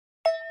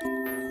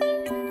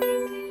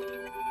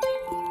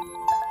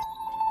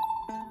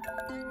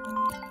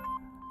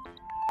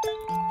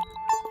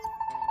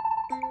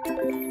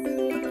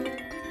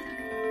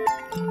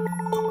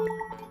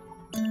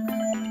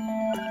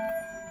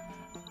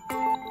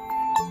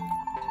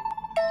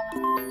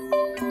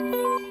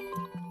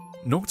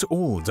Not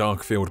all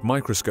darkfield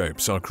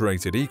microscopes are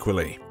created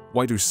equally.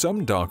 Why do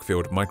some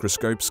darkfield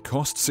microscopes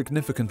cost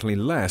significantly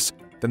less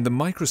than the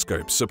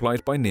microscopes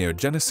supplied by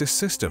NeoGenesis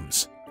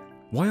systems?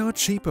 Why are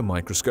cheaper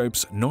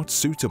microscopes not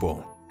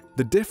suitable?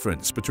 The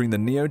difference between the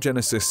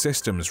NeoGenesis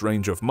systems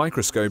range of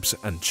microscopes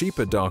and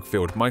cheaper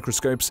darkfield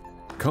microscopes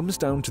comes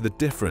down to the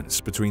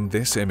difference between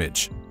this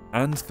image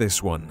and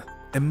this one.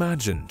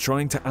 Imagine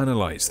trying to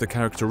analyze the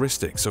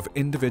characteristics of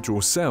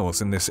individual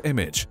cells in this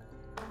image,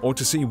 or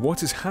to see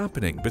what is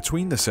happening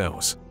between the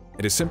cells.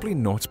 It is simply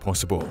not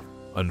possible.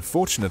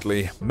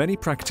 Unfortunately, many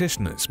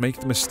practitioners make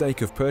the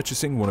mistake of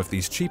purchasing one of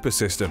these cheaper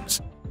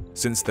systems,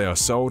 since they are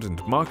sold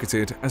and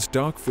marketed as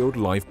darkfield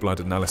live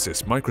blood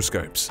analysis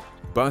microscopes.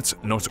 But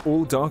not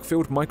all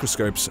darkfield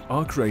microscopes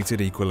are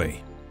created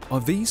equally.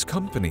 Are these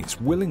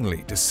companies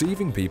willingly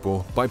deceiving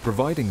people by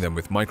providing them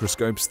with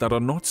microscopes that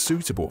are not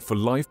suitable for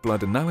live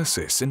blood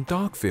analysis in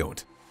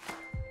darkfield?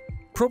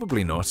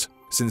 Probably not,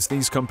 since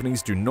these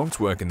companies do not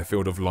work in the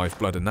field of live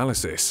blood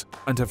analysis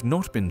and have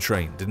not been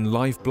trained in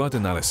live blood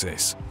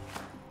analysis.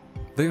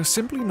 They are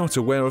simply not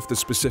aware of the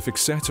specific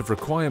set of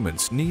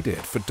requirements needed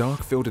for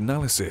darkfield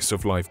analysis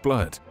of live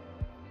blood.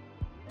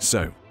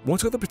 So,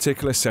 what are the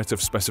particular set of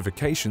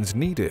specifications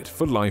needed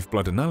for live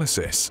blood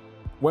analysis?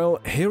 Well,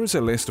 here is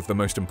a list of the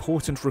most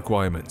important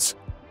requirements,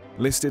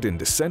 listed in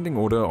descending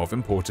order of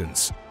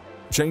importance.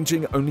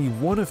 Changing only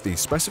one of these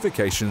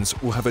specifications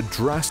will have a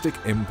drastic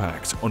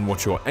impact on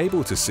what you're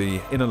able to see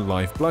in a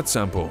live blood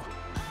sample,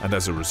 and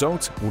as a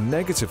result will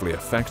negatively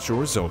affect your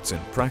results in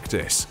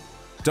practice.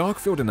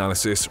 Darkfield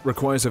analysis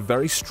requires a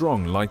very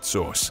strong light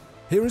source.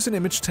 Here is an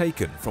image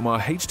taken from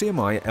our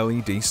HDMI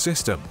LED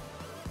system,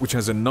 which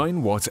has a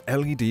 9-watt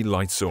LED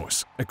light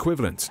source,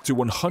 equivalent to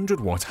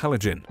 100-watt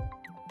halogen.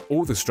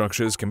 All the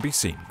structures can be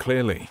seen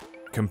clearly.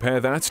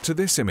 Compare that to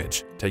this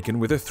image, taken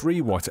with a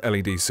 3-watt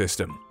LED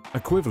system,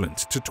 equivalent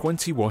to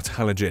 20-watt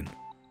halogen.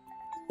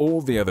 All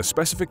the other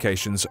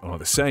specifications are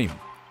the same,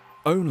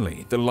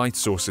 only the light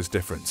source is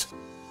different.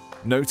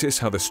 Notice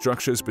how the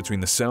structures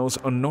between the cells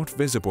are not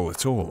visible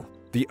at all.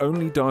 The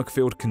only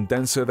darkfield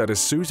condenser that is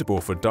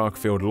suitable for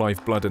darkfield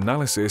live blood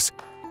analysis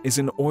is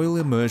an oil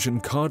immersion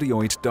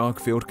cardioid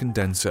darkfield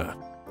condenser.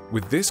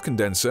 With this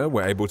condenser,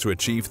 we're able to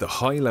achieve the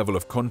high level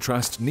of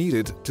contrast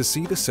needed to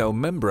see the cell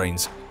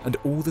membranes and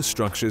all the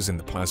structures in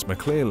the plasma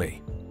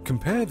clearly.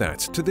 Compare that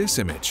to this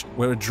image,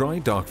 where a dry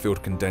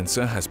darkfield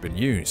condenser has been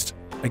used.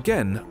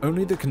 Again,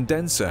 only the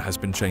condenser has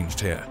been changed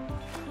here.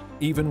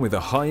 Even with a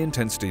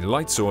high-intensity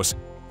light source,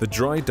 the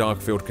dry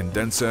darkfield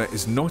condenser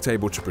is not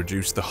able to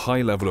produce the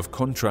high level of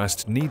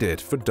contrast needed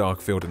for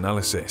darkfield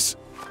analysis.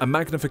 A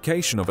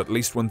magnification of at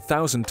least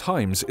 1,000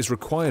 times is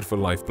required for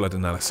live blood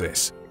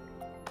analysis.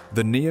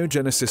 The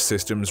NeoGenesis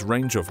system's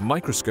range of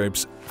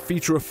microscopes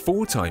feature a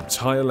 4 times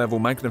higher level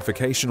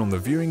magnification on the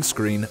viewing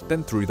screen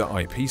than through the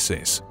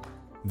eyepieces.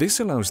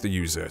 This allows the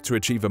user to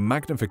achieve a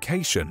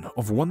magnification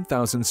of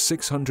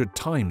 1,600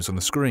 times on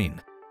the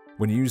screen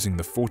when using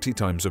the 40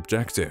 times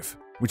objective,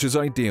 which is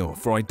ideal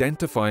for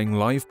identifying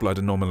live blood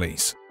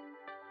anomalies.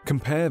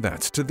 Compare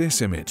that to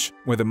this image,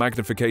 where the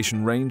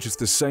magnification range is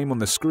the same on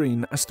the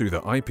screen as through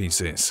the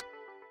eyepieces.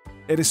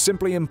 It is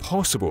simply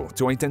impossible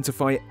to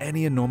identify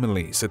any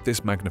anomalies at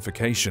this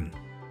magnification.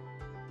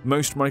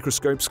 Most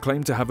microscopes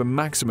claim to have a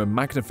maximum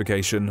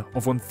magnification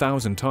of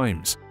 1,000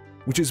 times,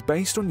 which is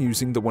based on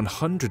using the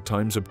 100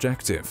 times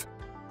objective.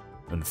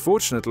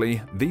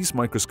 Unfortunately, these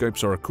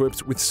microscopes are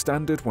equipped with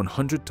standard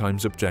 100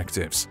 times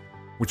objectives,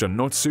 which are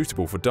not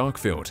suitable for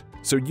darkfield,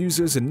 so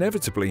users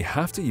inevitably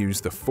have to use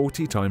the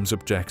 40 times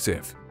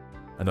objective,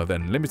 and are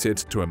then limited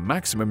to a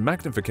maximum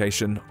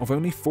magnification of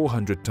only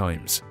 400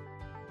 times.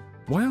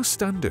 Why are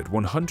standard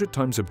 100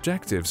 times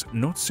objectives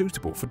not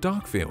suitable for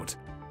darkfield?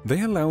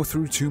 They allow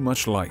through too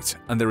much light,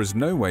 and there is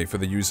no way for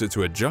the user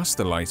to adjust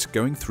the light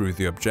going through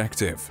the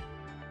objective.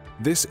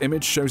 This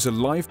image shows a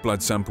live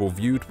blood sample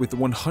viewed with the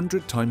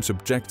 100 times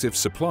objective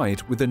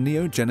supplied with the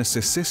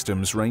NeoGenesis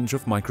system's range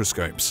of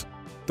microscopes.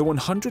 The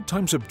 100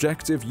 times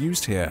objective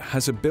used here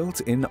has a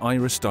built-in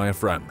iris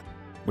diaphragm,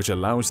 which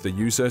allows the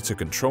user to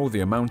control the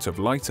amount of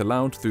light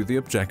allowed through the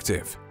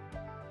objective.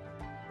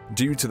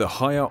 Due to the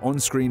higher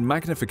on-screen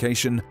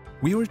magnification,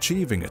 we are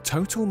achieving a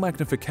total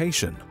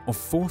magnification of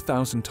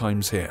 4,000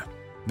 times here.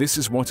 This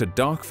is what a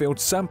darkfield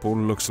sample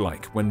looks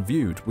like when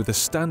viewed with a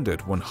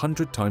standard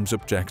 100 times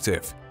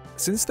objective.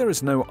 Since there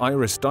is no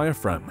iris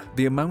diaphragm,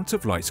 the amount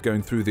of light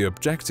going through the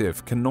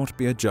objective cannot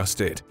be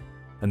adjusted,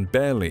 and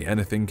barely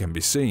anything can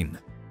be seen.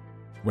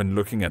 When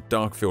looking at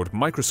darkfield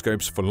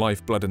microscopes for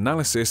live blood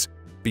analysis,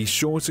 be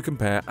sure to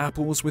compare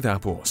apples with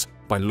apples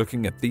by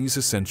looking at these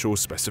essential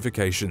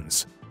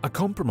specifications. A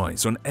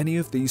compromise on any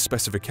of these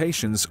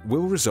specifications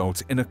will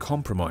result in a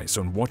compromise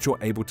on what you're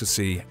able to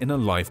see in a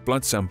live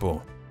blood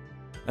sample,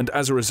 and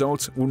as a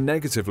result will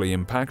negatively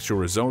impact your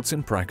results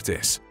in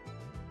practice.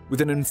 With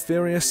an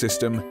inferior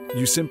system,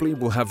 you simply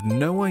will have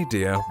no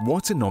idea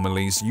what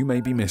anomalies you may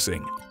be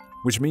missing,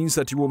 which means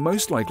that you will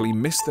most likely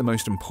miss the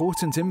most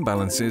important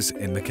imbalances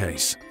in the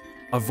case.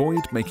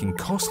 Avoid making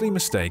costly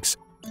mistakes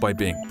by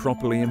being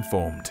properly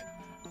informed.